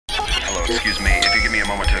Excuse me, if you give me a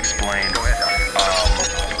moment to explain. Go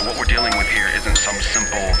ahead. What we're dealing with here isn't some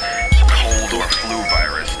simple cold or flu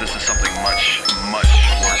virus. This is something much, much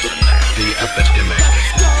worse than that. The epidemic.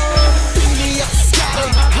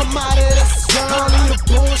 I'm out of this world. Don't need a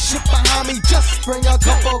bullshit behind me. Just bring a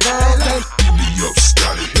couple girls and beat me up,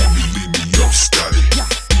 Scotty. Beat me up, Scotty.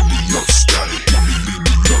 Beat me up, Scotty. Beat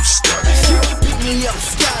me up, Scotty. beat me up,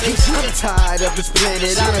 Scotty. I'm tired of this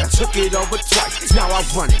planet. I done took it over twice. Now I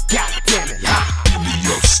run it. God damn it. Beat me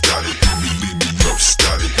up, Scotty. Beat me up,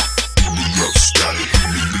 Scotty. Beat me up, Scotty.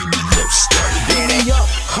 Beat me up, Scotty. Beat me up,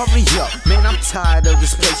 hurry up. Man, I'm tired of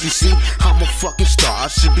this place, you see. I'm a fucking star, I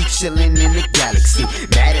should be chilling in the galaxy.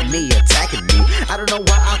 Mad at me, attacking me. I don't know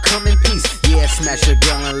why I come in peace. Yeah, smash your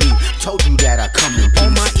girl and leave. Told you that I come in peace.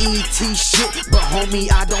 On my ET shit, but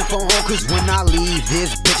homie, I don't phone home. Cause when I leave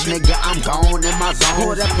this bitch, nigga, I'm gone in my zone.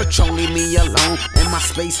 Pour that Patron, leave me alone. In my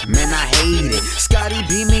space, man, I hate it. Scotty,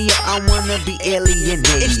 beat me up, I wanna be alienated.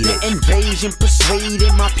 It's the invasion,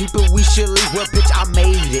 persuading my people we should leave. Well, bitch, I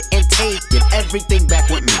made it and taking everything back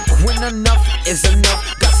with me. When enough is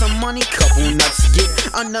enough, got some money, couple nuts.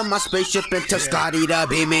 Get under my spaceship and tell Scotty to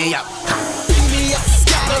beat me up. Beat me up,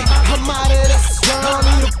 Scotty. I'm out of this world. Don't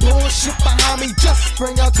need a bullshit behind me. Just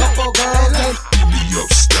bring a couple girls and beat me up,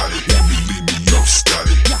 Scotty. Beat me up,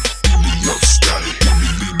 Scotty. Beat me up, Scotty.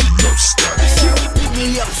 Beat me up, Scotty. beat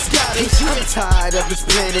me up, Scotty. I'm tired of this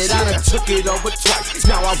planet. I done took it over twice.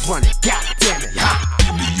 Now I run it. God damn it.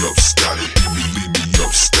 Beat me up, Scotty. Beat me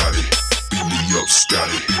up, Scotty. Beat me up,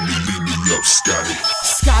 Scotty. Beat me up, Scotty.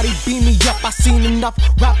 Scotty, beat me up, I seen enough.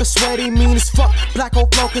 Rappers swear they mean as fuck. Black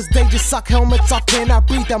old flow, cause they just suck helmets off. Cannot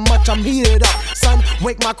breathe that much, I'm heated up. Son,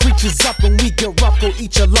 wake my creatures up when we get rough. Go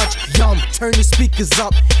eat your lunch, yum. Turn the speakers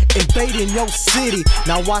up, invading your city.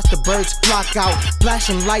 Now watch the birds flock out.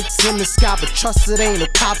 Flashing lights in the sky, but trust it ain't no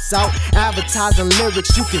cops out. Advertising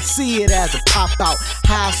lyrics, you can see it as a pop out.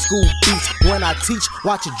 High school beats, when I teach,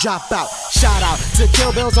 watch it drop out. Shout out to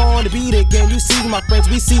Kill Bills on the beat again. You see my friends,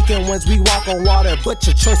 we seeking wins. We walk on water, but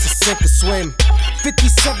your choice is sink or swim.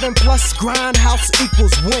 57 plus grindhouse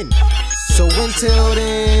equals win. So until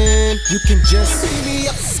then, you can just beat me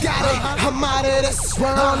up, Scotty. I'm out of this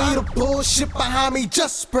world. Don't need a bullshit behind me.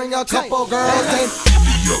 Just bring a couple girls and beat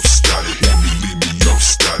me up, Scotty. Beat me up,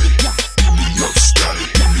 Scotty. Beat me up, Scotty.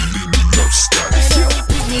 Beat me up, Scotty.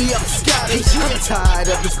 beat me up, Scotty. I'm tired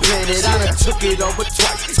of this planet. I done took it over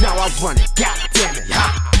twice. Now I run it. God damn it.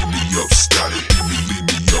 Beat me up, Scotty. Beat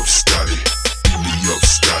me up, Scotty. Beat me up,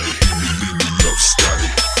 Scotty. Beat me up, Scotty.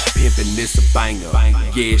 Pimpin' this a banger,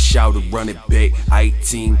 yeah, shout it, run it back.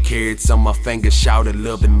 18 carats on my finger, shout it,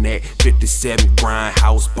 loving that. 57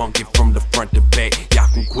 grindhouse, bunkin' from the front to back. Y'all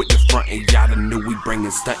can quit the front and y'all done knew we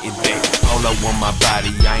bringin' stuntin' back. All I want my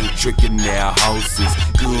body, I ain't trickin' their horses.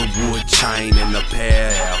 Good wood chain and a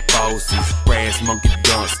pair of forces. Brass monkey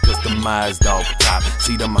dunks, customized off top.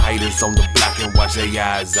 See them haters on the block and watch their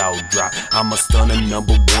eyes all drop. I'm a stunner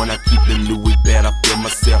 #1, I keep the Louis belt, I feel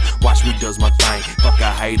myself. Watch me does my thing, fuck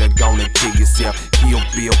a hater, gonna kill yourself. Kill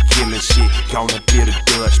Bill, killing shit, gonna get a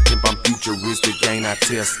Dutch. Pimp, I'm futuristic, ain't I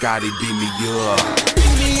tell Scotty, beat me up.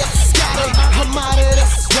 beat me up, Scotty. I'm out of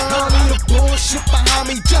this world. Don't need a bullshit behind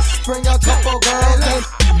me. Just bring a couple girls and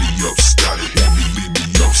beat me up, Scotty. Beat me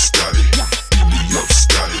up, Scotty. Beat me up,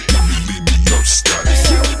 Scotty. Beat me up, Scotty.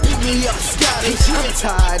 beat me up, Scotty. I'm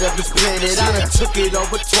tired of this planet. I done took it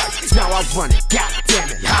over twice. Now I run it. God damn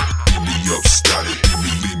it. Beat me up, Scotty.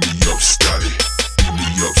 Beat me up, Scotty. Beat me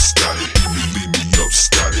up, Scotty. Beat me up,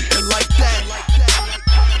 Scotty.